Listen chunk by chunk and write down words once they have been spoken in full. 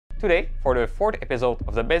Today, for the fourth episode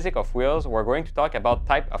of the Basics of Wheels, we're going to talk about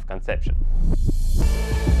type of conception.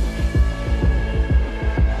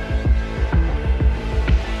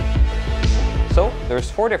 So, there's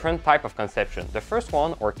four different types of conception. The first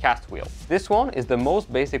one, or cast wheel. This one is the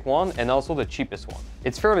most basic one and also the cheapest one.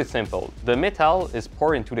 It's fairly simple. The metal is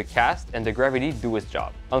poured into the cast and the gravity do its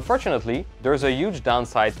job. Unfortunately, there's a huge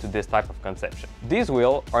downside to this type of conception. These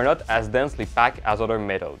wheels are not as densely packed as other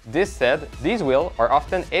metals. This said, these wheels are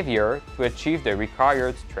often heavier to achieve the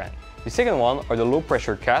required strength. The second one are the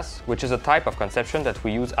low-pressure casts, which is a type of conception that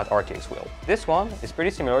we use at RTX Wheels. This one is pretty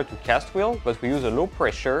similar to cast wheel, but we use a low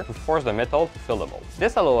pressure to force the metal to fill the mold.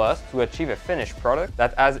 This allows us to achieve a finished product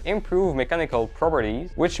that has improved mechanical properties,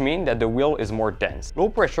 which mean that the wheel is more dense.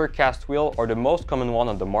 Low-pressure cast wheels are the most common one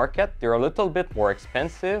on the market. They're a little bit more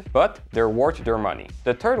expensive, but they're worth their money.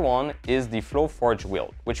 The third one is the flow forge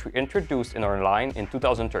wheel, which we introduced in our line in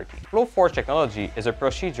 2013. Flow forge technology is a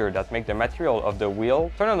procedure that makes the material of the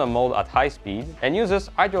wheel turn on the mold at high speed and uses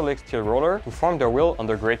hydraulic steel roller to form the wheel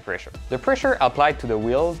under great pressure. The pressure applied to the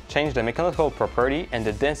wheels changes the mechanical property and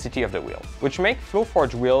the density of the wheel, which makes flow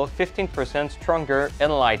forge wheel 15% stronger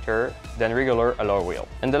and lighter than regular alloy wheel.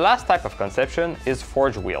 And the last type of conception is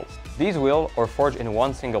forged wheels. These wheels are forged in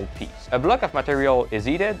one single piece. A block of material is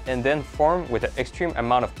heated and then formed with an extreme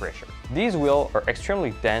amount of pressure. These wheels are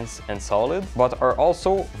extremely dense and solid, but are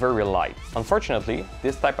also very light. Unfortunately,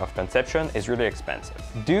 this type of conception is really expensive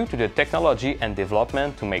due to the technology and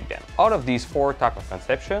development to make them. Out of these four types of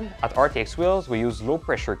conception, at RTX Wheels we use low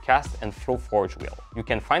pressure cast and flow forge wheel. You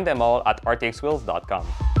can find them all at rtxwheels.com.